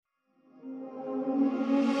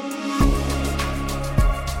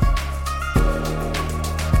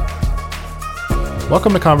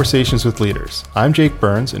Welcome to Conversations with Leaders. I'm Jake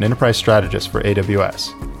Burns, an Enterprise Strategist for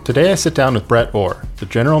AWS. Today I sit down with Brett Orr, the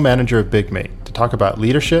General Manager of Bigmate, to talk about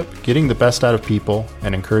leadership, getting the best out of people,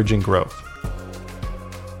 and encouraging growth.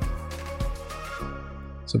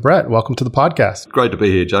 So Brett, welcome to the podcast. Great to be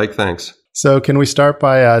here, Jake. Thanks. So can we start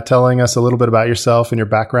by telling us a little bit about yourself and your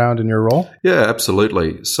background and your role? Yeah,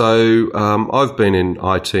 absolutely. So I've been in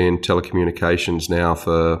IT and telecommunications now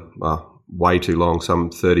for way too long, some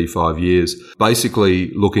 35 years, basically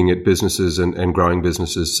looking at businesses and growing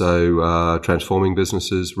businesses. So transforming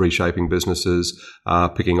businesses, reshaping businesses,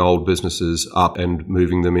 picking old businesses up and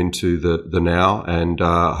moving them into the now and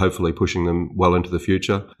hopefully pushing them well into the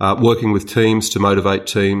future. Working with teams to motivate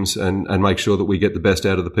teams and make sure that we get the best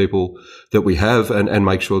out of the people that we have and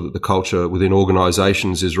make sure that the culture within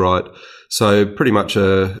organisations is right. So pretty much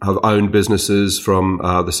I've owned businesses from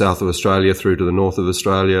the south of Australia through to the north of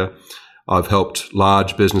Australia. I've helped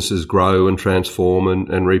large businesses grow and transform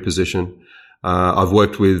and reposition. I've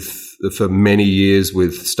worked for many years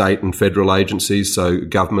with state and federal agencies, so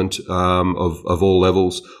government of all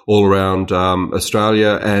levels, all around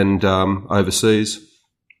Australia and overseas.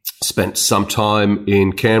 Spent some time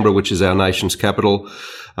in Canberra, which is our nation's capital,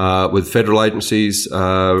 with federal agencies,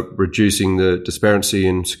 reducing the disparity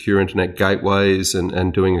in secure internet gateways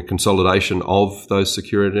and doing a consolidation of those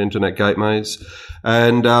secure internet gateways.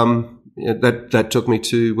 And that took me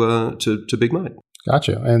to Bigmate.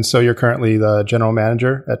 Gotcha. And so you're currently the general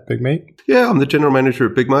manager at Bigmate? Yeah, I'm the general manager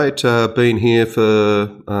at Bigmate. Been here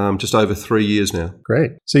for just over 3 years now.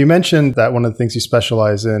 Great. So you mentioned that one of the things you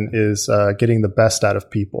specialize in is getting the best out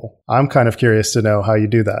of people. I'm kind of curious to know how you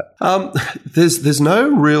do that. There's no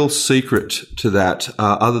real secret to that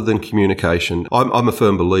other than communication. I'm a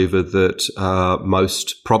firm believer that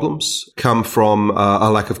most problems come from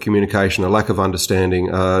a lack of communication, a lack of understanding,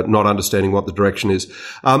 not understanding what the direction is.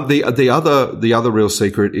 The other real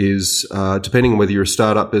secret is depending on whether you're a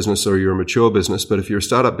startup business or you're a mature business, but if you're a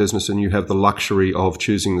startup business and you have the luxury of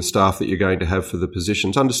choosing the staff that you're going to have for the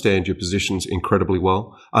positions, understand your positions incredibly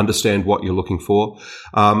well, understand what you're looking for.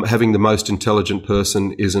 Having the most intelligent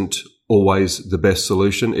person isn't always the best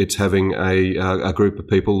solution. It's having a group of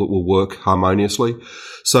people that will work harmoniously.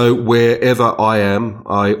 So wherever I am,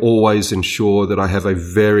 I always ensure that I have a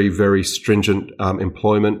very, very stringent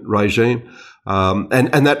employment regime.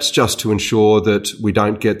 And that's just to ensure that we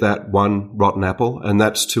don't get that one rotten apple, and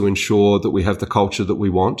that's to ensure that we have the culture that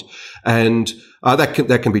we want. And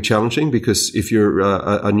that can be challenging because if you're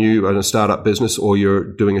a new and a startup business or you're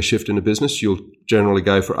doing a shift in a business, you'll generally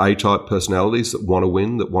go for A-type personalities that want to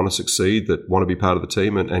win, that want to succeed, that want to be part of the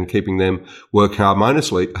team, and keeping them work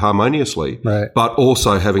harmoniously. Right. But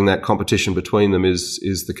also having that competition between them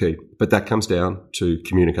is the key. But that comes down to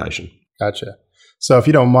communication. Gotcha. So if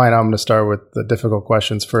you don't mind, I'm going to start with the difficult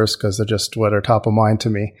questions first because they're just what are top of mind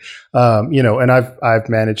to me. And I've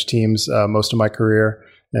managed teams most of my career.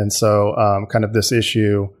 And so kind of this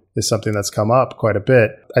issue is something that's come up quite a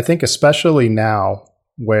bit. I think especially now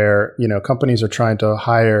where, companies are trying to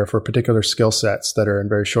hire for particular skill sets that are in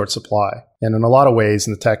very short supply. And in a lot of ways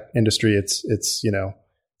in the tech industry, it's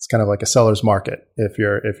kind of like a seller's market if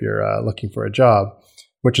you're looking for a job,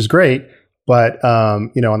 which is great. But,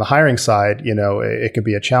 on the hiring side, it could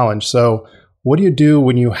be a challenge. So what do you do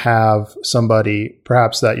when you have somebody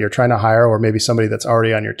perhaps that you're trying to hire or maybe somebody that's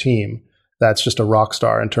already on your team that's just a rock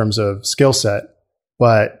star in terms of skill set,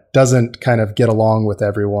 but doesn't kind of get along with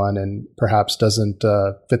everyone and perhaps doesn't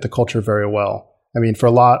fit the culture very well? I mean, for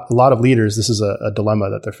a lot of leaders, this is a dilemma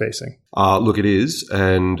that they're facing. Look, it is.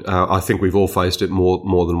 And I think we've all faced it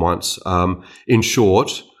more than once. In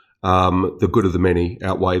short, the good of the many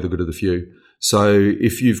outweigh the good of the few. So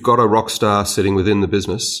if you've got a rock star sitting within the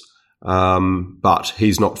business, but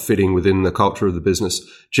he's not fitting within the culture of the business,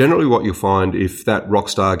 generally what you'll find if that rock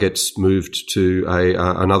star gets moved to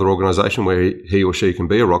another organisation where he or she can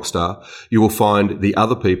be a rock star, you will find the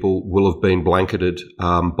other people will have been blanketed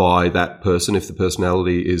by that person if the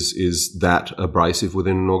personality is that abrasive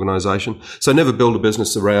within an organisation. So never build a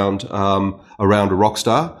business around a rock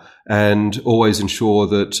star. And always ensure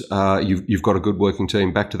that you've got a good working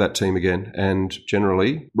team. Back to that team again. And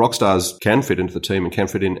generally, rock stars can fit into the team and can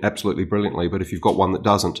fit in absolutely brilliantly. But if you've got one that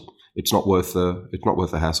doesn't, it's not worth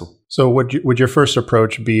the hassle. So would your first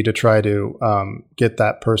approach be to try to get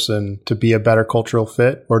that person to be a better cultural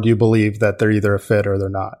fit, or do you believe that they're either a fit or they're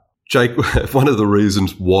not? Jake, one of the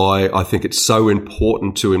reasons why I think it's so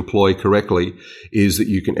important to employ correctly is that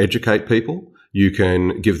you can educate people, you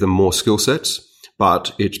can give them more skill sets.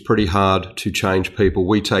 but it's pretty hard to change people.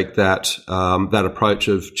 We take that approach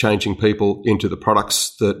of changing people into the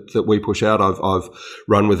products that we push out. I've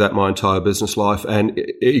run with that my entire business life, and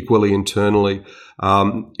equally internally.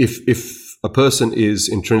 If a person is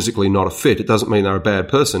intrinsically not a fit, it doesn't mean they're a bad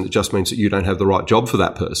person. It just means that you don't have the right job for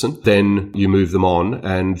that person. Then you move them on,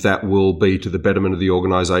 and that will be to the betterment of the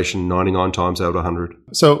organization 99 times out of 100.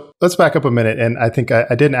 So let's back up a minute. And I think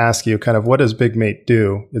I didn't ask you kind of what does Bigmate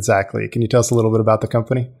do exactly? Can you tell us a little bit about the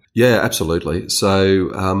company? Yeah, absolutely.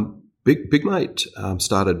 So Bigmate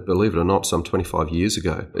started, believe it or not, some 25 years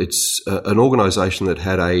ago. It's an organisation that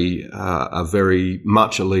had a very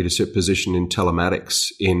much a leadership position in telematics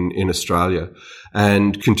in Australia,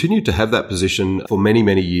 and continued to have that position for many,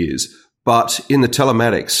 many years. But in the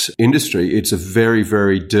telematics industry, it's a very,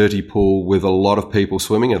 very dirty pool with a lot of people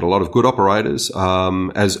swimming and a lot of good operators,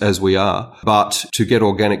 as we are. But to get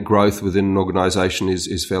organic growth within an organisation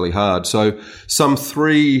is fairly hard. So some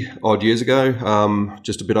 3 odd years ago,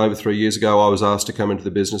 just a bit over 3 years ago, I was asked to come into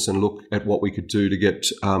the business and look at what we could do to get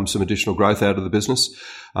some additional growth out of the business.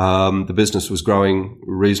 The business was growing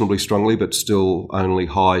reasonably strongly, but still only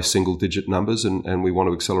high single-digit numbers, and we want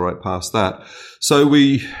to accelerate past that. So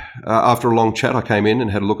we, after a long chat, I came in and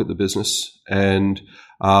had a look at the business, and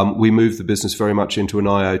we moved the business very much into an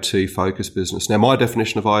IoT-focused business. Now, my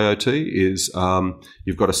definition of IoT is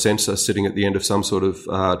you've got a sensor sitting at the end of some sort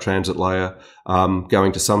of transit layer,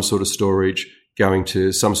 going to some sort of storage, going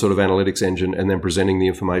to some sort of analytics engine, and then presenting the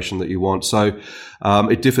information that you want. So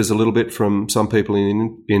it differs a little bit from some people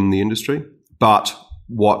in the industry, but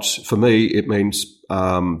what for me it means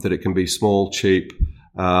that it can be small, cheap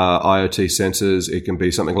IoT sensors. It can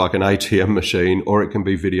be something like an ATM machine, or it can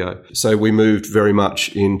be video. So we moved very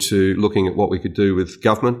much into looking at what we could do with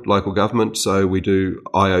government, local government. So we do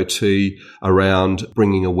IoT around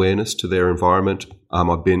bringing awareness to their environment. Are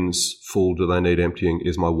my bins full? Do they need emptying?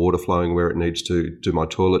 Is my water flowing where it needs to? Do my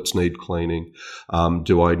toilets need cleaning?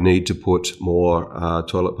 Do I need to put more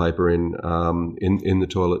toilet paper in the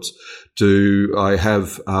toilets? Do I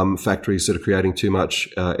have factories that are creating too much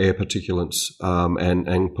air particulates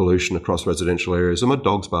and pollution across residential areas? Are my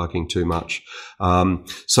dogs barking too much?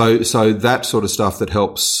 So that sort of stuff that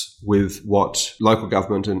helps with what local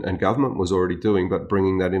government and government was already doing, but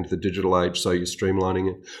bringing that into the digital age. So you're streamlining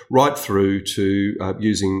it right through to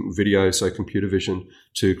using video, so computer vision,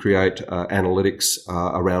 to create analytics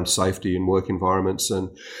around safety in work environments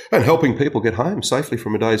and helping people get home safely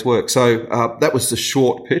from a day's work. So that was the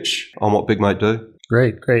short pitch on what Bigmate do.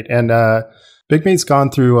 Great. And Bigmate's gone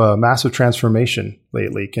through a massive transformation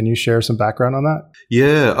lately. Can you share some background on that?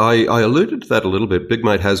 Yeah, I alluded to that a little bit.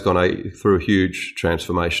 Bigmate has gone through a huge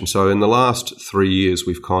transformation. So in the last 3 years,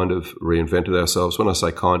 we've kind of reinvented ourselves. When I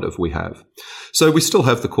say kind of, we have. So we still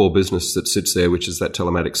have the core business that sits there, which is that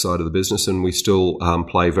telematics side of the business, and we still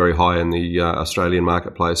play very high in the Australian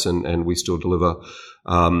marketplace, and we still deliver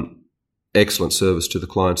excellent service to the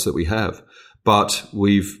clients that we have. But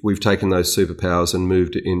we've taken those superpowers and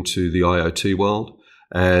moved it into the IoT world,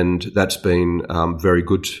 and that's been very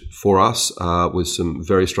good for us with some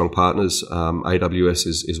very strong partners. AWS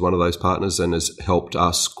is one of those partners and has helped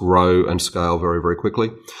us grow and scale very, very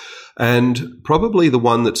quickly. And probably the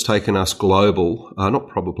one that's taken us global,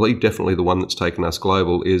 definitely the one that's taken us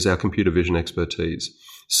global is our computer vision expertise.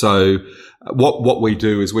 So what we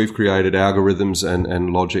do is we've created algorithms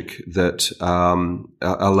and logic that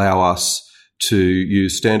allow us to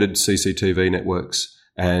use standard CCTV networks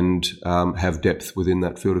and have depth within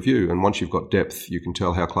that field of view. And once you've got depth, you can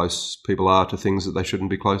tell how close people are to things that they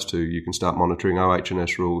shouldn't be close to. You can start monitoring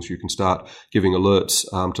OH&S rules. You can start giving alerts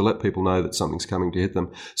to let people know that something's coming to hit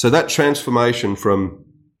them. So that transformation from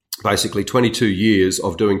basically 22 years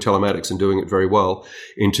of doing telematics and doing it very well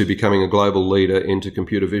into becoming a global leader into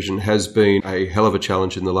computer vision has been a hell of a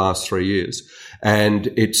challenge in the last 3 years. And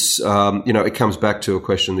it's, it comes back to a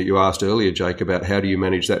question that you asked earlier, Jake, about how do you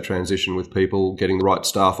manage that transition with people, getting the right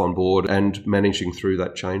staff on board and managing through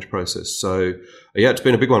that change process. So yeah, it's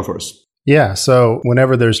been a big one for us. Yeah. So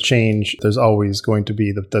whenever there's change, there's always going to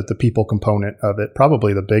be the people component of it,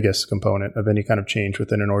 probably the biggest component of any kind of change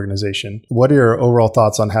within an organization. What are your overall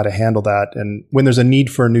thoughts on how to handle that? And when there's a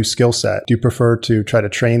need for a new skill set, do you prefer to try to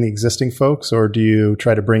train the existing folks, or do you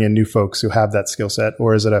try to bring in new folks who have that skill set,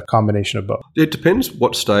 or is it a combination of both? It depends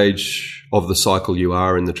what stage of the cycle you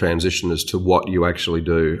are in the transition as to what you actually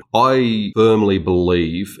do. I firmly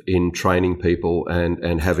believe in training people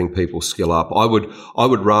and having people skill up. I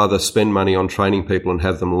would rather spend money on training people and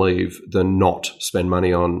have them leave than not spend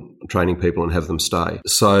money on training people and have them stay.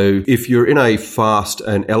 So if you're in a fast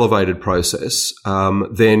and elevated process,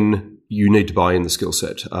 then you need to buy in the skill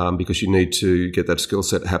set because you need to get that skill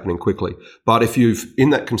set happening quickly. But if you've in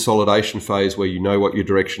that consolidation phase where you know what your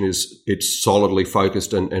direction is, it's solidly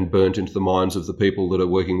focused and burnt into the minds of the people that are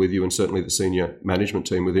working with you and certainly the senior management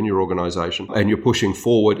team within your organization, and you're pushing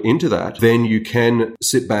forward into that, then you can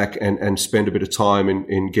sit back and spend a bit of time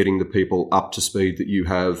in getting the people up to speed that you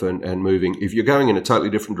have and moving. If you're going in a totally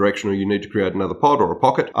different direction or you need to create another pod or a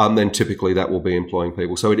pocket, then typically that will be employing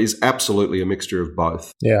people. So it is absolutely a mixture of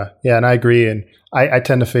both. Yeah. And I agree. And I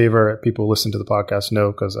tend to favor, people who listen to the podcast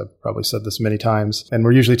know, because I've probably said this many times, and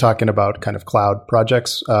we're usually talking about kind of cloud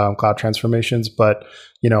projects, cloud transformations. But,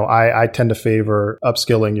 I tend to favor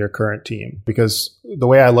upskilling your current team, because the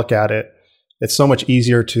way I look at it, it's so much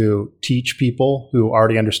easier to teach people who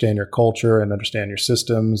already understand your culture and understand your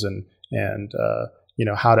systems and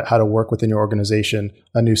how to work within your organization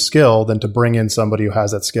a new skill than to bring in somebody who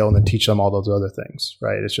has that skill and then teach them all those other things,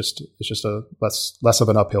 right? It's just a less of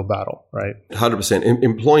an uphill battle, right? 100%.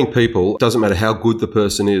 Employing people, doesn't matter how good the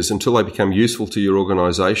person is, until they become useful to your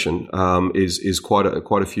organization, is quite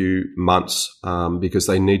a few months, because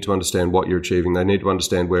they need to understand what you're achieving. They need to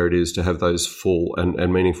understand where it is to have those full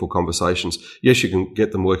and meaningful conversations. Yes, you can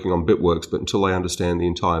get them working on bitworks, but until they understand the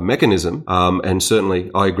entire mechanism, and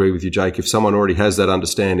certainly I agree with you, Jake, if someone already has that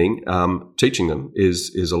understanding, teaching them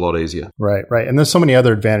is a lot easier. Right. And there's so many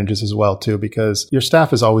other advantages as well, too, because your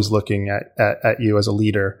staff is always looking at you as a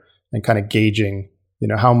leader and kind of gauging,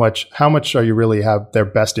 how much are you really have their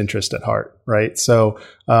best interest at heart, right? So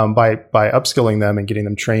by upskilling them and getting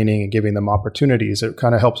them training and giving them opportunities, it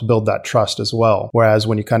kind of helps build that trust as well. Whereas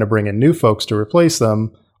when you kind of bring in new folks to replace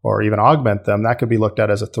them or even augment them, that could be looked at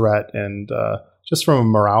as a threat. And just from a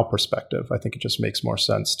morale perspective, I think it just makes more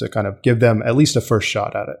sense to kind of give them at least a first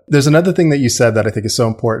shot at it. There's another thing that you said that I think is so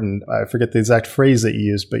important. I forget the exact phrase that you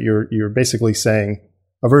used, but you're basically saying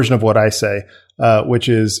a version of what I say, which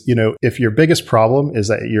is, if your biggest problem is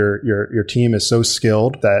that your team is so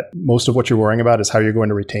skilled that most of what you're worrying about is how you're going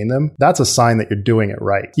to retain them, that's a sign that you're doing it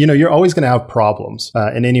right. You're always going to have problems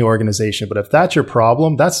in any organization, but if that's your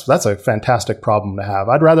problem, that's a fantastic problem to have.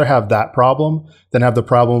 I'd rather have that problem than have the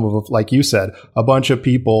problem of, like you said, a bunch of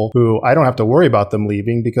people who I don't have to worry about them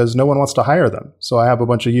leaving because no one wants to hire them. So I have a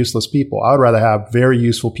bunch of useless people. I would rather have very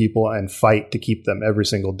useful people and fight to keep them every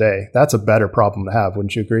single day. That's a better problem to have,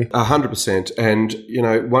 wouldn't you agree? 100%. And,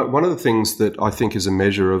 one of the things that I think is a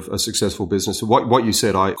measure of a successful business, what you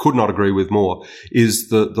said, I could not agree with more, is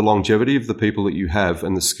the longevity of the people that you have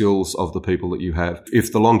and the skills of the people that you have.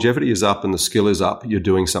 If the longevity is up and the skill is up, you're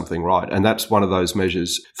doing something right. And that's one of those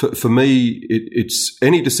measures. For me, it's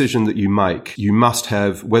any decision that you make, you must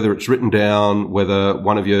have, whether it's written down, whether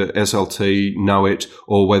one of your SLT know it,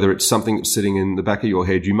 or whether it's something that's sitting in the back of your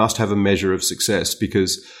head, you must have a measure of success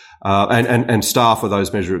because and staff are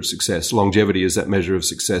those measure of success. Longevity is that measure of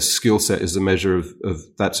success. Skill set is the measure of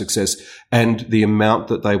that success. And the amount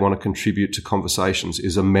that they want to contribute to conversations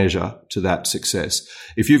is a measure to that success.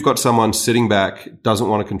 If you've got someone sitting back, doesn't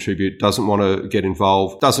want to contribute, doesn't want to get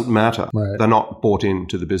involved, doesn't matter. Right. They're not bought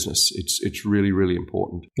into the business. It's really, really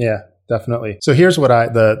important. Yeah, definitely. So here's what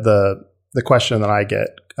the question that I get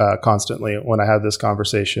constantly when I have this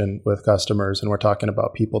conversation with customers and we're talking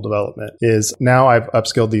about people development is, now I've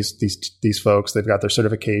upskilled these folks. They've got their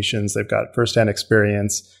certifications, they've got firsthand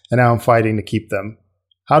experience, and now I'm fighting to keep them.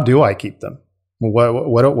 How do I keep them?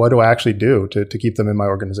 What do I actually do to keep them in my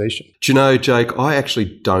organization? Do you know, Jake, I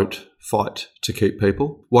actually don't fight to keep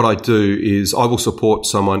people. What I do is I will support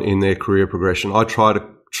someone in their career progression. I try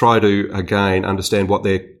to again understand what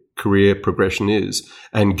their career progression is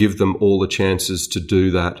and give them all the chances to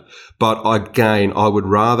do that. But again, I would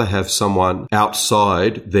rather have someone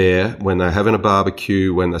outside there when they're having a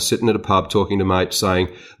barbecue, when they're sitting at a pub talking to mates saying,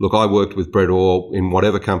 look, I worked with Brett Orr in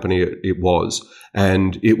whatever company it was,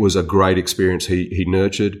 and it was a great experience. He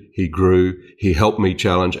nurtured, he grew, he helped me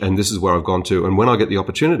challenge, and this is where I've gone to. And when I get the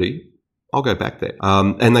opportunity, I'll go back there.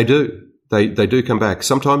 And they do. They do come back.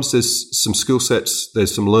 Sometimes there's some skill sets,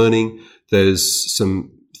 there's some learning, there's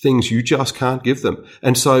some things you just can't give them.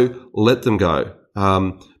 And so let them go.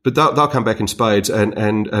 But they'll come back in spades.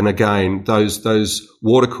 And again, those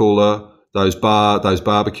water cooler, those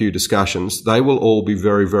barbecue discussions, they will all be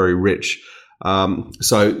very, very rich.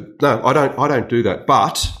 So no, I don't do that,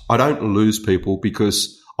 but I don't lose people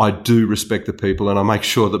because I do respect the people and I make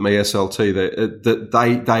sure that my SLT,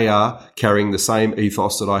 that they are carrying the same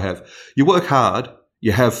ethos that I have. You work hard,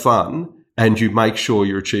 you have fun, and you make sure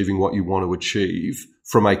you're achieving what you want to achieve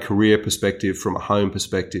from a career perspective, from a home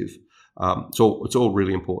perspective. It's all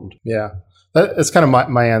really important. Yeah. That's kind of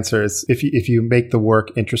my answer is if you make the work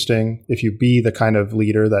interesting, if you be the kind of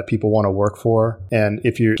leader that people want to work for, and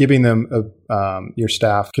if you're giving them your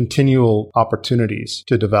staff continual opportunities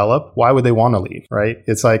to develop, why would they want to leave, right?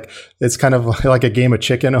 It's kind of like a game of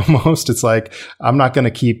chicken almost. It's like, I'm not going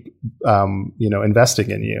to keep,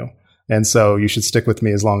 investing in you. And so you should stick with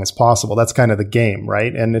me as long as possible. That's kind of the game,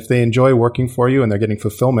 right? And if they enjoy working for you and they're getting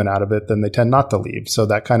fulfillment out of it, then they tend not to leave. So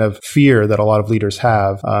that kind of fear that a lot of leaders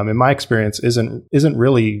have, in my experience, isn't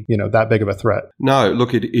really, that big of a threat. No,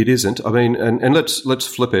 look, it isn't. I mean, and let's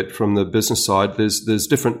flip it from the business side. There's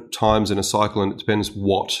different times in a cycle, and it depends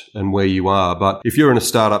what and where you are. But if you're in a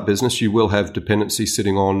startup business, you will have dependency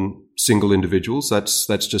sitting on single individuals.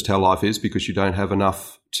 That's just how life is, because you don't have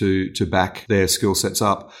enough to back their skill sets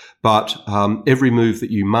up. But every move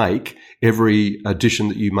that you make, every addition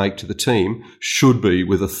that you make to the team should be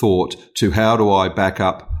with a thought to, how do I back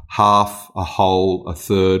up half, a whole, a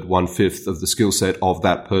third, 1/5 of the skill set of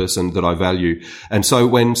that person that I value. And so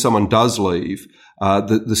when someone does leave,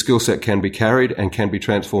 the skill set can be carried and can be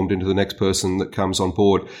transformed into the next person that comes on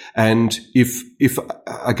board. And if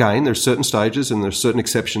again, there's certain stages and there's certain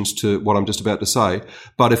exceptions to what I'm just about to say,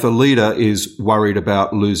 but if a leader is worried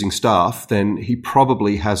about losing staff, then he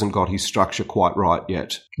probably hasn't got his structure quite right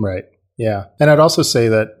yet. Right. Yeah. And I'd also say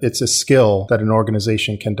that it's a skill that an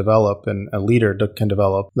organization can develop and a leader can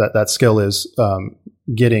develop. That skill is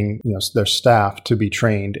getting their staff to be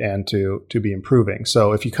trained and to be improving.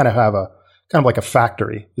 So if you kind of like a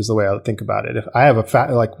factory is the way I would think about it. If I have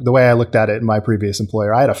like the way I looked at it in my previous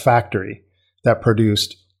employer, I had a factory that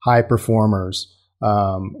produced high performers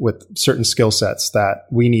with certain skill sets that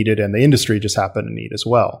we needed and the industry just happened to need as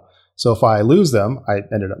well. So if I lose them, I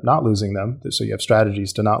ended up not losing them. So you have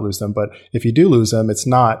strategies to not lose them. But if you do lose them,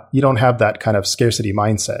 you don't have that kind of scarcity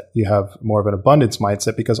mindset. You have more of an abundance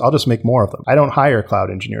mindset, because I'll just make more of them. I don't hire cloud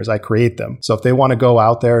engineers. I create them. So if they want to go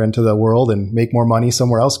out there into the world and make more money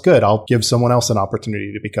somewhere else, good. I'll give someone else an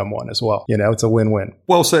opportunity to become one as well. It's a win-win.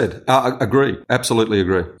 Well said. Agree. Absolutely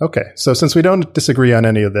agree. Okay. So since we don't disagree on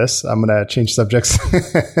any of this, I'm going to change subjects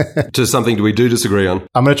to something we do disagree on.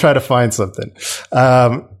 I'm going to try to find something.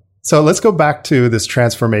 So let's go back to this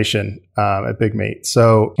transformation at Bigmate.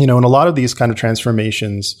 So, in a lot of these kind of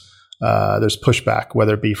transformations, there's pushback,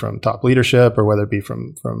 whether it be from top leadership or whether it be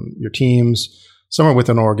from your teams, somewhere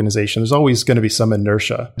within an organization. There's always going to be some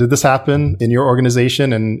inertia. Did this happen in your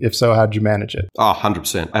organization? And if so, how did you manage it?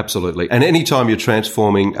 100%. Absolutely. And anytime you're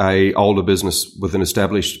transforming a older business with an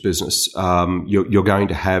established business, you're going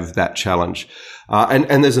to have that challenge.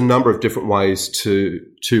 And there's a number of different ways to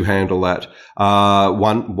handle that.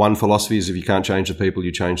 One philosophy is, if you can't change the people,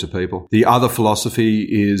 you change the people. The other philosophy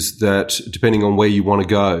is that depending on where you want to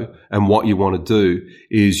go and what you want to do,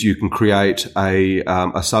 is you can create a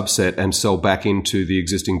subset and sell back into the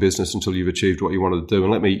existing business until you've achieved what you wanted to do.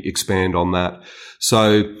 And let me expand on that.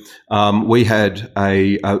 So we had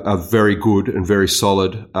a very good and very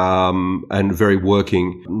solid and very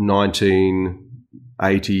working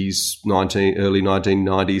 1980s, early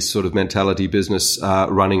 1990s sort of mentality business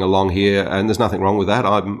running along here, and there's nothing wrong with that.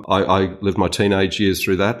 I lived my teenage years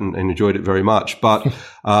through that and enjoyed it very much. But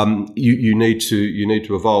you need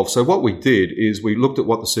to evolve. So what we did is we looked at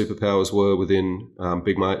what the superpowers were within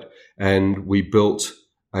Bigmate, and we built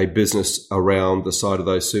a business around the side of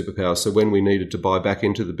those superpowers. So when we needed to buy back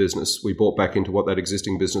into the business, we bought back into what that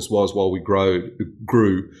existing business was while we grew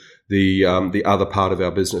the other part of our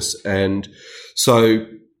business. And so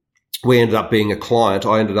we ended up being a client.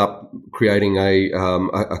 I ended up creating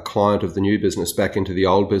a client of the new business back into the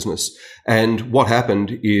old business. And what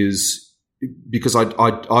happened is, because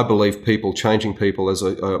I believe changing people, as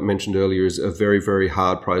I mentioned earlier, is a very, very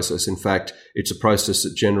hard process. In fact, it's a process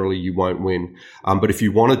that generally you won't win. But if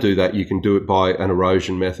you want to do that, you can do it by an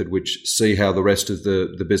erosion method, which see how the rest of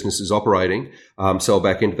the business is operating, sell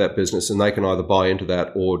back into that business, and they can either buy into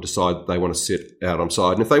that or decide that they want to sit out on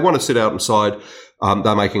side. And if they want to sit out on side,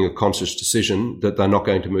 they're making a conscious decision that they're not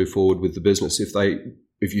going to move forward with the business.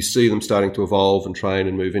 If you see them starting to evolve and train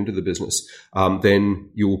and move into the business,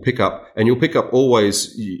 then you will pick up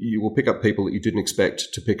people that you didn't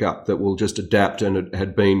expect to pick up, that will just adapt and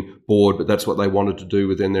had been bored, but that's what they wanted to do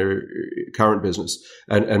within their current business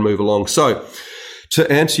and move along. So to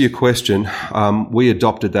answer your question, we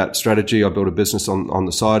adopted that strategy. I built a business on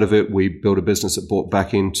the side of it. We built a business that bought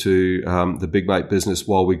back into the Bigmate business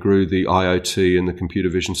while we grew the IoT and the computer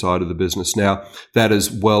vision side of the business. Now, that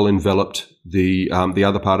has well enveloped the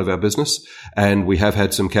other part of our business, and we have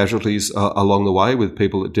had some casualties along the way with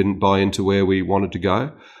people that didn't buy into where we wanted to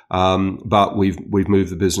go. But we've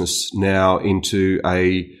moved the business now into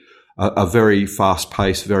a a very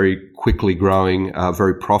fast-paced, very quickly growing,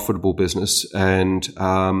 very profitable business. And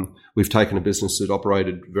we've taken a business that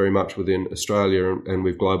operated very much within Australia, and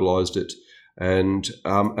we've globalised it. And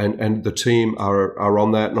the team are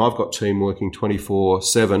on that. And I've got team working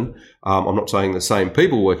 24/7. I'm not saying the same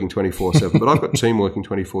people working 24/7, but I've got team working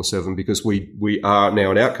 24/7 because we are now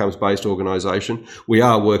an outcomes-based organisation. We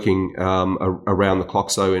are working around the clock,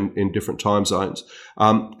 so in different time zones.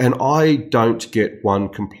 And I don't get one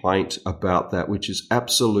complaint about that, which is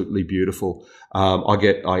absolutely beautiful.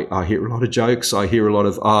 I hear a lot of jokes. I hear a lot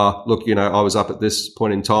of, look, I was up at this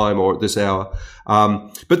point in time or at this hour.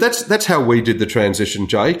 But that's how we did the transition,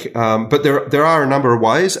 Jake. But there are a number of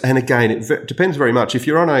ways. And again, it depends very much. If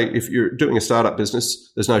you're doing a startup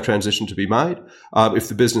business, there's no transition to be made. If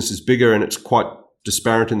the business is bigger and it's quite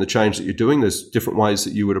disparate in the change that you're doing, there's different ways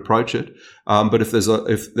that you would approach it. But if there's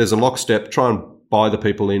a lockstep, try and buy the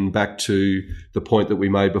people in back to the point that we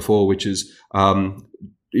made before, which is,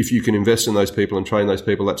 if you can invest in those people and train those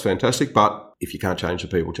people, that's fantastic. But if you can't change the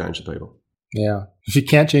people, change the people. Yeah. If you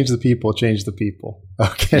can't change the people, change the people.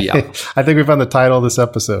 Okay. Yeah. I think we found the title of this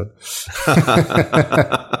episode.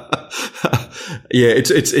 Yeah,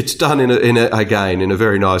 it's done in a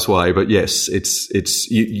very nice way. But yes,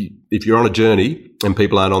 if you're on a journey and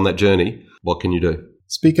people aren't on that journey, what can you do?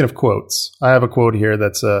 Speaking of quotes, I have a quote here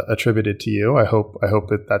that's attributed to you. I hope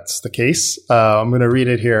that that's the case. I'm going to read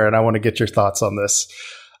it here, and I want to get your thoughts on this.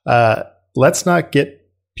 Let's not get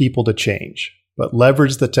people to change, but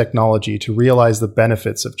leverage the technology to realize the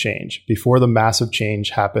benefits of change before the massive change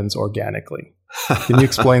happens organically. Can you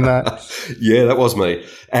explain that? Yeah, that was me.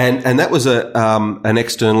 And that was an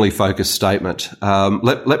externally focused statement.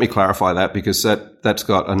 Let me clarify that, because that's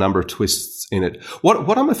got a number of twists in it.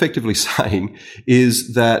 What I'm effectively saying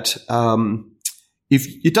is that if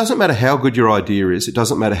it doesn't matter how good your idea is, it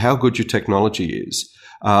doesn't matter how good your technology is,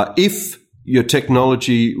 if your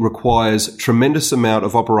technology requires tremendous amount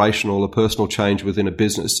of operational or personal change within a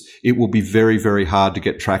business, it will be very, very hard to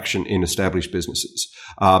get traction in established businesses.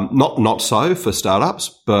 Not so for startups,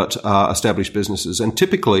 but established businesses. And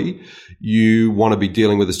typically, you want to be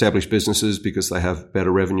dealing with established businesses because they have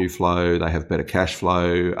better revenue flow, they have better cash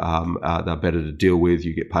flow, they're better to deal with,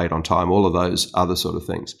 you get paid on time, all of those other sort of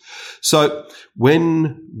things. So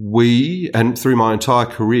and through my entire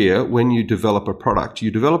career, when you develop a product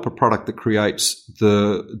that creates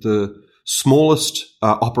the smallest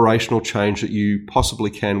operational change that you possibly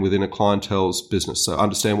can within a clientele's business. So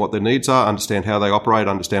understand what their needs are, understand how they operate,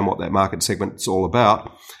 understand what that market segment is all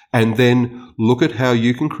about, and then look at how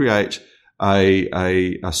you can create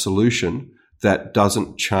a solution that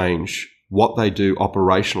doesn't change what they do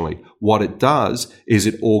operationally. What it does is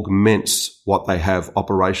it augments what they have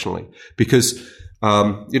operationally. Because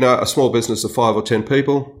a small business of 5 or 10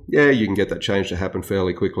 people, yeah, you can get that change to happen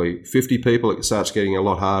fairly quickly. 50 people, it starts getting a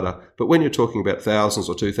lot harder. But when you're talking about thousands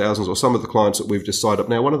or 2,000s, or some of the clients that we've just signed up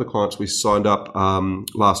now, one of the clients we signed up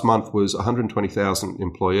last month was 120,000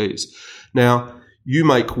 employees. Now, you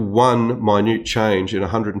make one minute change in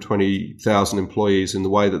 120,000 employees in the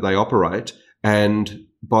way that they operate, and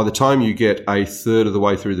by the time you get a third of the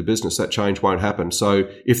way through the business, that change won't happen. So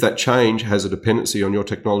if that change has a dependency on your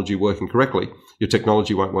technology working correctly, your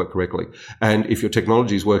technology won't work correctly. And if your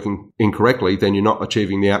technology is working incorrectly, then you're not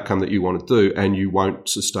achieving the outcome that you want to do, and you won't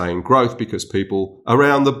sustain growth, because people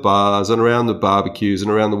around the bars and around the barbecues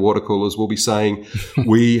and around the water coolers will be saying,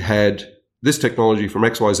 we had this technology from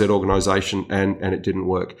XYZ organization and it didn't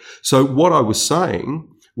work. So what I was saying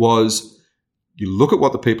was, you look at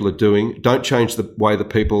what the people are doing. Don't change the way the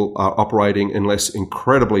people are operating unless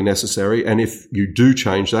incredibly necessary. And if you do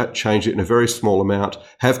change that, change it in a very small amount.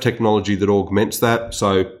 Have technology that augments that.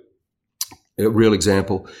 So a real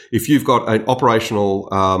example, if you've got an operational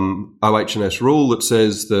OH&S rule that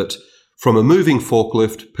says that from a moving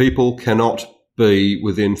forklift, people cannot be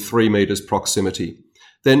within 3 meters proximity,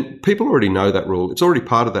 then people already know that rule. It's already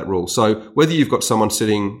part of that rule. So whether you've got someone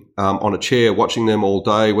sitting on a chair watching them all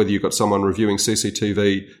day, whether you've got someone reviewing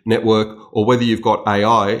CCTV network, or whether you've got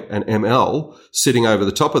AI and ML sitting over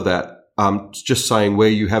the top of that, just saying where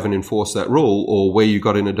you haven't enforced that rule or where you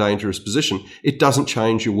got in a dangerous position, it doesn't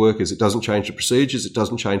change your workers. It doesn't change the procedures. It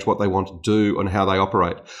doesn't change what they want to do and how they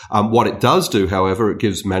operate. What it does do, however, it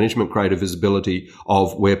gives management greater visibility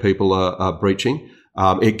of where people are breaching.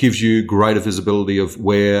 It gives you greater visibility of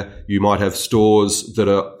where you might have stores that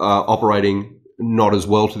are operating not as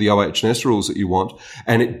well to the OH&S rules that you want.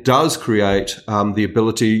 And it does create the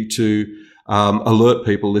ability to alert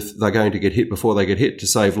people if they're going to get hit before they get hit, to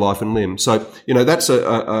save life and limb. So, that's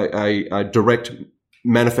a direct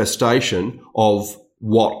manifestation of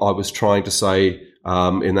what I was trying to say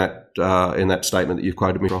in that statement that you've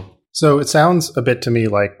quoted me from. So it sounds a bit to me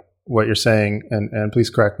like what you're saying, and please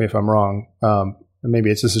correct me if I'm wrong. And maybe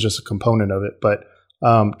this is just a component of it, but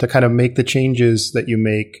to kind of make the changes that you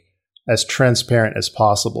make as transparent as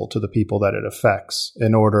possible to the people that it affects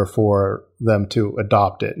in order for them to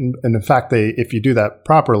adopt it. And in fact, if you do that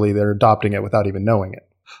properly, they're adopting it without even knowing it.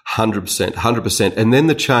 100%. And then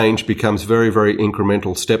the change becomes very, very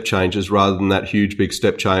incremental step changes rather than that huge, big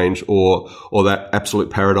step change or that absolute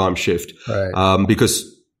paradigm shift. Right. Because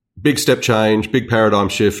big step change, big paradigm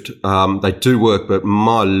shift, they do work, but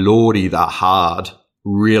my lordy, they're hard,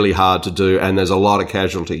 really hard to do. And there's a lot of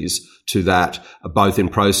casualties to that, both in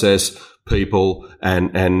process, people,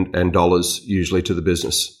 and dollars usually to the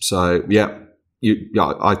business. So yeah,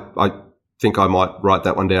 I think I might write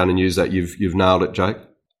that one down and use that. You've nailed it, Jake.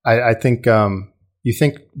 I think you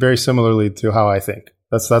think very similarly to how I think.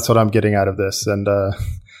 That's what I'm getting out of this, and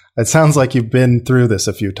it sounds like you've been through this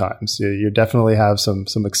a few times. You definitely have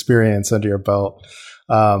some experience under your belt.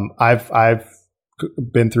 I've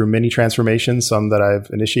been through many transformations, some that I've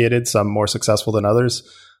initiated, some more successful than others.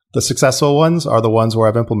 The successful ones are the ones where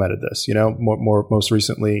I've implemented this. Most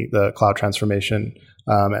recently the cloud transformation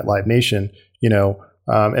at Live Nation.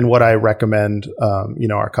 And what I recommend,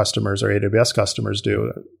 our customers, our AWS customers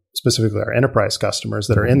do, specifically our enterprise customers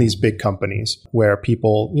that are in these big companies where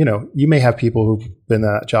people, you may have people who've been in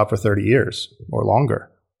that job for 30 years or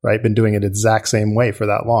longer, right? Been doing it the exact same way for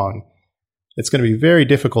that long. It's going to be very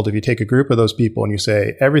difficult if you take a group of those people and you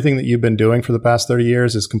say, everything that you've been doing for the past 30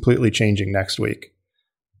 years is completely changing next week.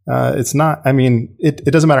 It's not,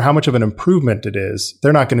 it doesn't matter how much of an improvement it is.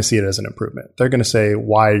 They're not going to see it as an improvement. They're going to say,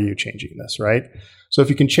 why are you changing this, right? So if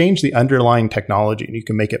you can change the underlying technology and you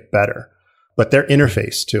can make it better, but their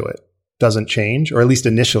interface to it doesn't change, or at least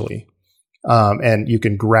initially, and you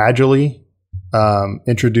can gradually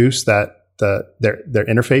introduce that their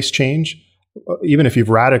interface change, even if you've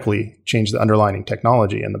radically changed the underlying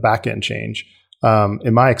technology and the backend change.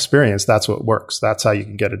 In my experience, that's what works. That's how you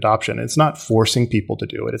can get adoption. It's not forcing people to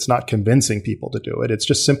do it. It's not convincing people to do it. It's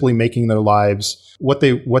just simply making their lives what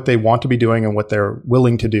they want to be doing and what they're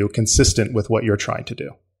willing to do consistent with what you're trying to do,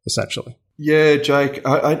 essentially. Yeah, Jake,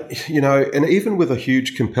 and even with a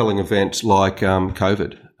huge compelling event like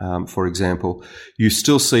COVID, for example, you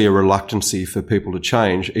still see a reluctancy for people to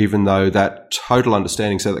change, even though that total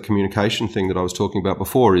understanding, so that communication thing that I was talking about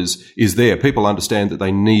before is there. People understand that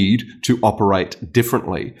they need to operate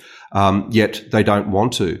differently, yet they don't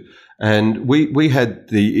want to. And we had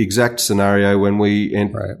the exact scenario when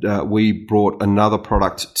we brought another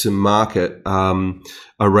product to market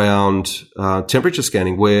around temperature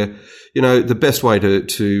scanning, where the best way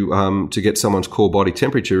to get someone's core body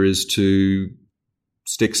temperature is to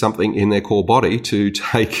stick something in their core body to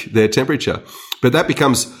take their temperature. But that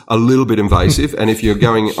becomes a little bit invasive. And if you're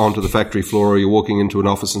going onto the factory floor or you're walking into an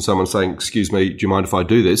office and someone's saying, excuse me, do you mind if I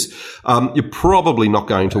do this? You're probably not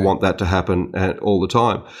going to want that to happen all the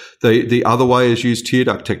time. The other way is use tear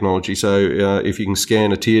duct technology. So if you can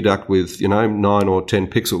scan a tear duct with 9 or 10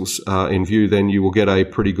 pixels in view, then you will get a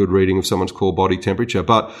pretty good reading of someone's core body temperature.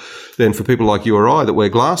 But then for people like you or I that wear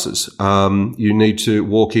glasses, you need to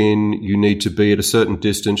walk in, you need to be at a certain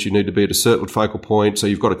distance, you need to be at a certain focal point. So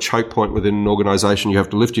you've got a choke point within an organization. You have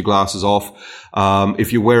to lift your glasses off.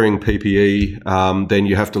 If you're wearing PPE, then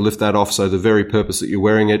you have to lift that off. So the very purpose that you're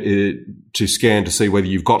wearing it to scan to see whether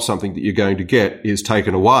you've got something that you're going to get is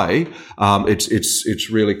taken away. It's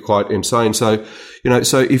really quite insane. So,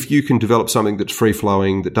 so if you can develop something that's free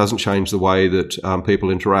flowing, that doesn't change the way that people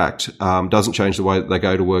interact, doesn't change the way that they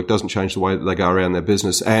go to work, doesn't change the way that they go around their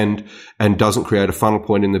business, and doesn't create a funnel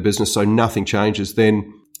point in the business, so nothing changes,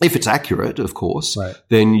 then if it's accurate, of course, right,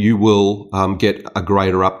 then you will get a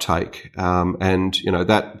greater uptake. And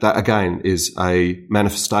that again is a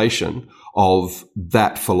manifestation of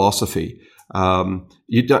that philosophy.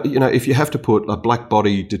 If you have to put a black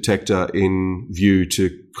body detector in view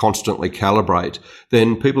to constantly calibrate,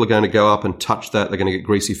 then people are going to go up and touch that. They're going to get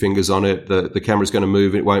greasy fingers on it. The camera's going to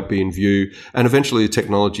move. It won't be in view. And eventually the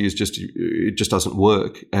technology it just doesn't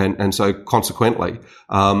work. And so consequently,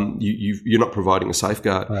 you're not providing a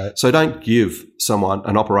safeguard. Right. So don't give someone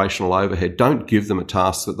an operational overhead. Don't give them a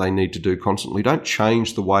task that they need to do constantly. Don't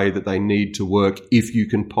change the way that they need to work if you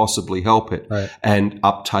can possibly help it. Right. And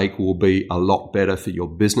uptake will be a lot better for your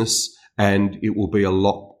business, and it will be a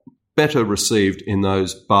lot better received in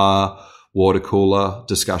those bar water cooler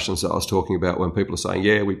discussions that I was talking about, when people are saying,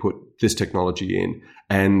 yeah, we put this technology in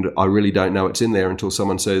and I really don't know it's in there until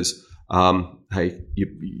someone says, hey,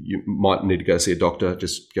 you might need to go see a doctor.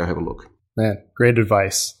 Just go have a look. Man, great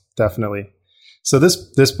advice. Definitely. So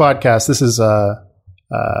this podcast, this is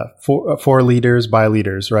for leaders by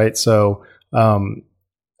leaders, right? So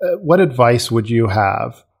what advice would you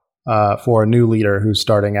have for a new leader who's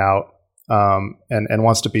starting out and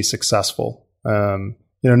wants to be successful?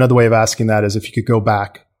 Another way of asking that is if you could go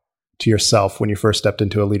back to yourself when you first stepped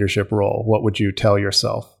into a leadership role, what would you tell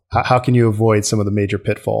yourself? How can you avoid some of the major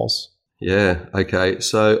pitfalls? Yeah. Okay.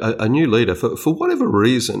 So a new leader, for whatever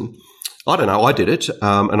reason, I don't know, I did it.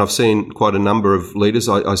 And I've seen quite a number of leaders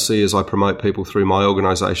I see as I promote people through my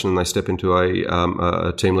organization and they step into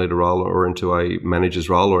a team leader role or into a manager's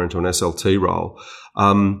role or into an SLT role.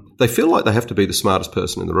 They feel like they have to be the smartest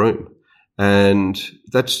person in the room. And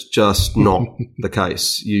that's just not the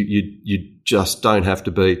case. You just don't have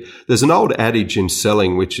to be. There's an old adage in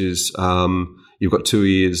selling, which is, you've got two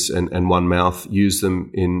ears and one mouth, use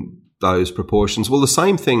them in those proportions. Well, the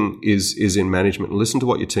same thing is in management. Listen to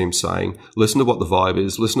what your team's saying. Listen to what the vibe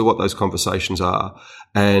is. Listen to what those conversations are.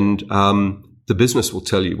 And the business will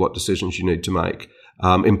tell you what decisions you need to make.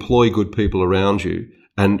 Employ good people around you,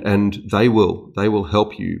 and they will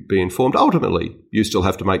help you be informed. Ultimately, you still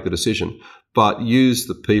have to make the decision, but use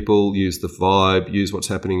the people, use the vibe, use what's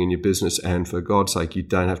happening in your business. And for God's sake, you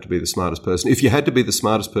don't have to be the smartest person. If you had to be the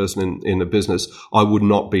smartest person in a business, I would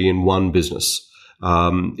not be in one business.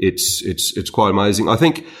 It's quite amazing. I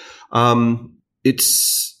think,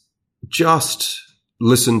 it's just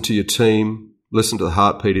listen to your team, listen to the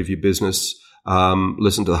heartbeat of your business,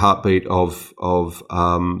 listen to the heartbeat of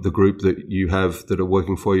the group that you have that are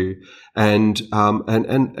working for you, and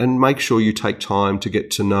make sure you take time to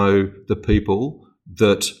get to know the people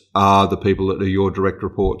that are the people that are your direct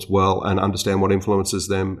reports well, and understand what influences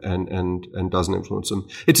them and doesn't influence them.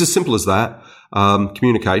 It's as simple as that.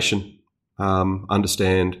 Communication.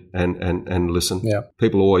 Understand and listen. Yeah.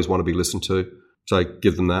 People always want to be listened to, so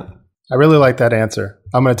give them that. I really like that answer.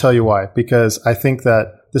 I'm going to tell you why, because I think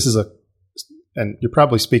that this is and you're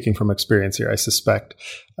probably speaking from experience here, I suspect.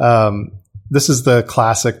 This is the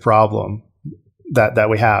classic problem that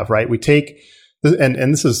we have, right? We take,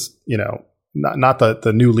 and this is, not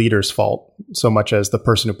the new leader's fault so much as the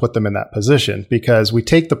person who put them in that position, because we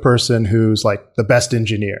take the person who's like the best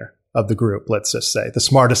engineer of the group, let's just say, the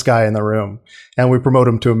smartest guy in the room, and we promote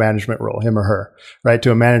him to a management role, him or her, right,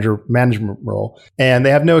 to a management role. And they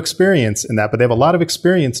have no experience in that, but they have a lot of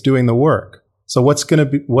experience doing the work. So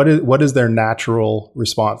what is their natural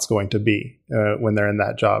response going to be when they're in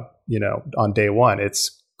that job, on day one?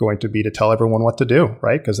 It's going to be to tell everyone what to do,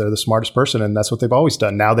 right? Because they're the smartest person and that's what they've always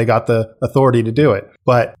done. Now they got the authority to do it.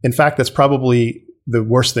 But in fact, that's probably the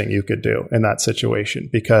worst thing you could do in that situation,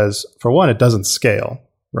 because for one, it doesn't scale.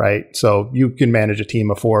 Right. So you can manage a team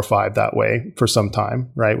of 4 or 5 that way for some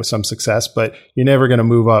time, right, with some success, but you're never going to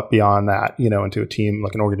move up beyond that, into a team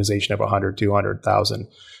like an organization of 100, 200,000.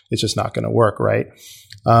 It's just not going to work. Right.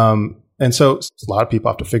 And so a lot of people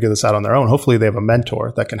have to figure this out on their own. Hopefully they have a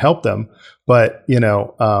mentor that can help them, but,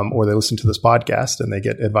 or they listen to this podcast and they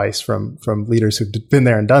get advice from leaders who've been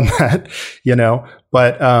there and done that,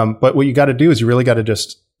 but what you got to do is you really got to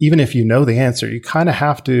just, even if you know the answer, you kind of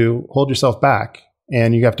have to hold yourself back.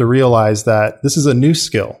 And you have to realize that this is a new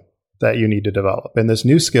skill that you need to develop. And this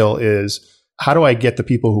new skill is, how do I get the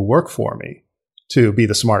people who work for me to be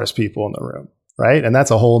the smartest people in the room, right? And that's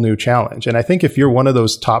a whole new challenge. And I think if you're one of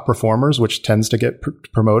those top performers, which tends to get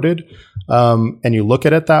promoted, and you look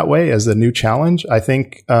at it that way as the new challenge, I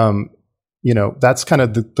think, that's kind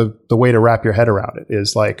of the way to wrap your head around it,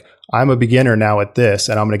 is like, I'm a beginner now at this,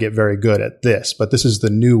 and I'm going to get very good at this, but this is the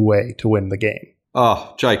new way to win the game.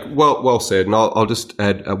 Oh, Jake, well said. And I'll just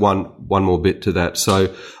add one more bit to that.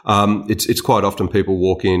 So, it's quite often people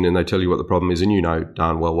walk in and they tell you what the problem is, and you know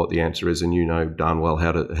darn well what the answer is, and you know darn well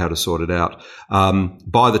how to sort it out.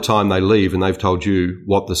 By the time they leave and they've told you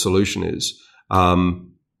what the solution is,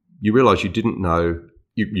 you realize you didn't know.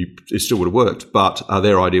 It still would have worked, but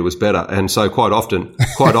their idea was better. And so quite often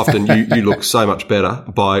you look so much better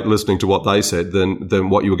by listening to what they said than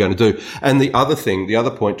what you were going to do. And the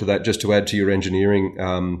other point to that, just to add to your engineering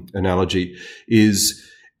analogy, is,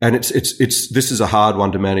 and this is a hard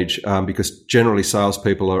one to manage because generally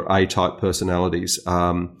salespeople are A-type personalities,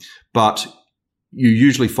 but you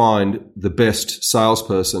usually find the best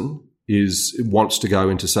salesperson wants to go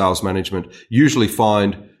into sales management. Usually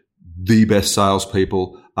find the best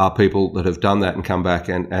salespeople are people that have done that and come back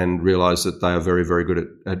and realize that they are very, very good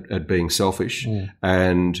at being selfish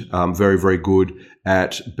and very, very good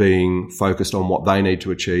at being focused on what they need to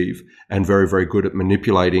achieve and very, very good at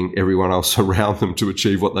manipulating everyone else around them to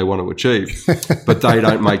achieve what they want to achieve. But they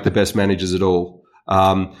don't make the best managers at all.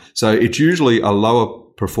 So it's usually a lower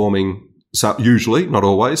performing, so usually, not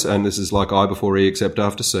always, and this is like I before E except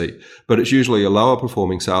after C, but it's usually a lower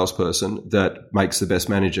performing salesperson that makes the best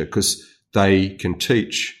manager because they can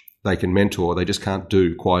teach they can mentor. They just can't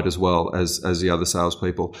do quite as well as the other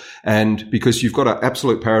salespeople. And because you've got an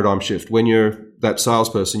absolute paradigm shift. When you're that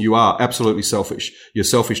salesperson, you are absolutely selfish. You're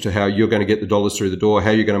selfish to how you're going to get the dollars through the door, how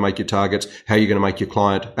you're going to make your targets, how you're going to make your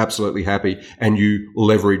client absolutely happy. And you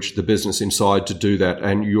leverage the business inside to do that.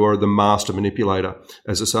 And you're the master manipulator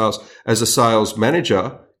as a sales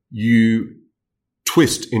manager. You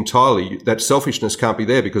twist entirely. That selfishness can't be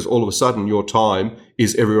there because all of a sudden your time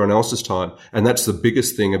is everyone else's time. And that's the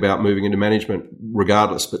biggest thing about moving into management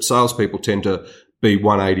regardless. But salespeople tend to be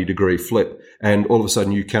 180-degree flip. And all of a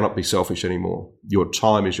sudden you cannot be selfish anymore. Your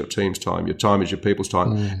time is your team's time. Your time is your people's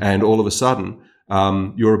time. And all of a sudden,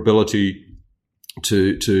 your ability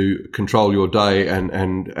to control your day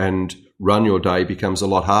and run your day becomes a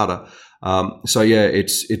lot harder. So yeah,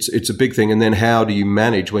 it's a big thing. And then how do you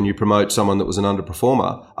manage when you promote someone that was an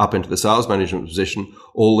underperformer up into the sales management position,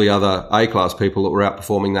 all the other A-class people that were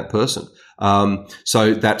outperforming that person?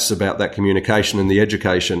 So that's about that communication and the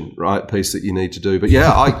education, right, piece that you need to do. But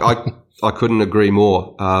yeah, I couldn't agree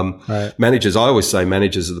more. Right. Managers, I always say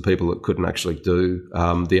managers are the people that couldn't actually do,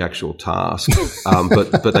 the actual task.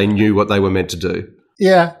 But they knew what they were meant to do.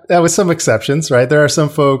 Yeah, with some exceptions, right? There are some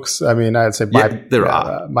folks, I mean, I'd say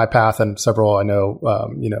my path and several I know,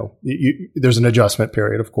 there's an adjustment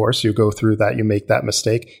period, of course. You go through that, you make that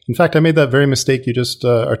mistake. In fact, I made that very mistake you just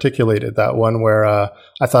articulated, that one where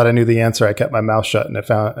I thought I knew the answer. I kept my mouth shut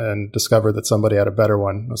and discovered that somebody had a better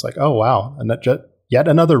one. I was like, oh, wow. And yet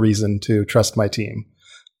another reason to trust my team.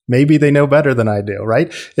 Maybe they know better than I do,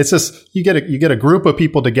 right? It's just, you get a group of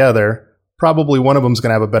people together. Probably one of them is going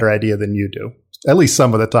to have a better idea than you do, at least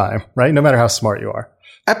some of the time, right? No matter how smart you are.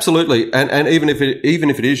 Absolutely. And even if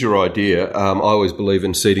it is your idea, I always believe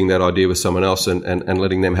in seeding that idea with someone else and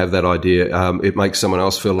letting them have that idea. It makes someone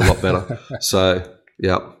else feel a lot better. So,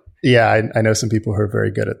 yeah. Yeah, I know some people who are very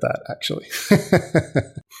good at that, actually.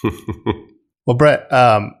 Well, Brett,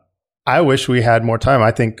 I wish we had more time. I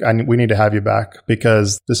think we need to have you back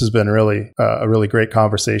because this has been really a really great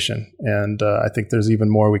conversation. And I think there's even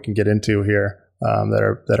more we can get into here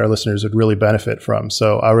that our listeners would really benefit from.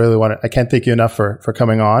 So I can't thank you enough for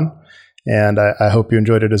coming on. And I hope you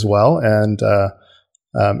enjoyed it as well. And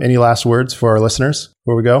any last words for our listeners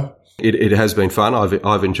before we go? It has been fun.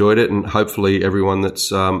 I've enjoyed it, and hopefully everyone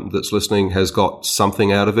that's listening has got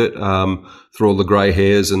something out of it. Through all the grey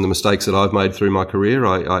hairs and the mistakes that I've made through my career,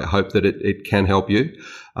 I hope that it can help you.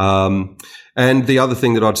 And the other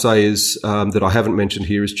thing that I'd say is that I haven't mentioned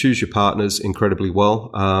here is choose your partners incredibly well.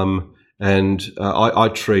 And I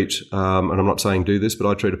treat, and I'm not saying do this, but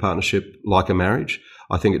I treat a partnership like a marriage.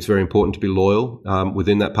 I think it's very important to be loyal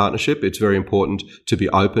within that partnership. It's very important to be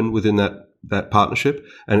open within that partnership,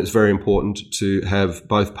 and it's very important to have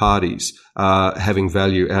both parties having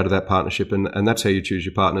value out of that partnership, and that's how you choose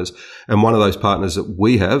your partners. And one of those partners that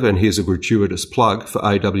we have, and here's a gratuitous plug for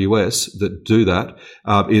AWS that do that,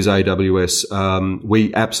 is AWS.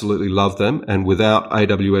 We absolutely love them, and without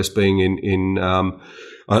AWS being in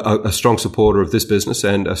a strong supporter of this business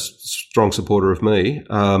and a strong supporter of me,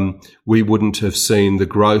 we wouldn't have seen the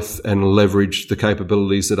growth and leverage the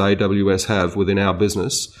capabilities that AWS have within our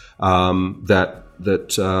business that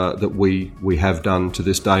we have done to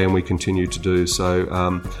this day and we continue to do. So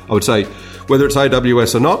I would say whether it's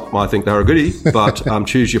AWS or not, I think they're a goodie, but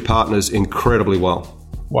choose your partners incredibly well.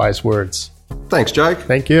 Wise words. Thanks, Jake.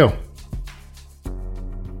 Thank you.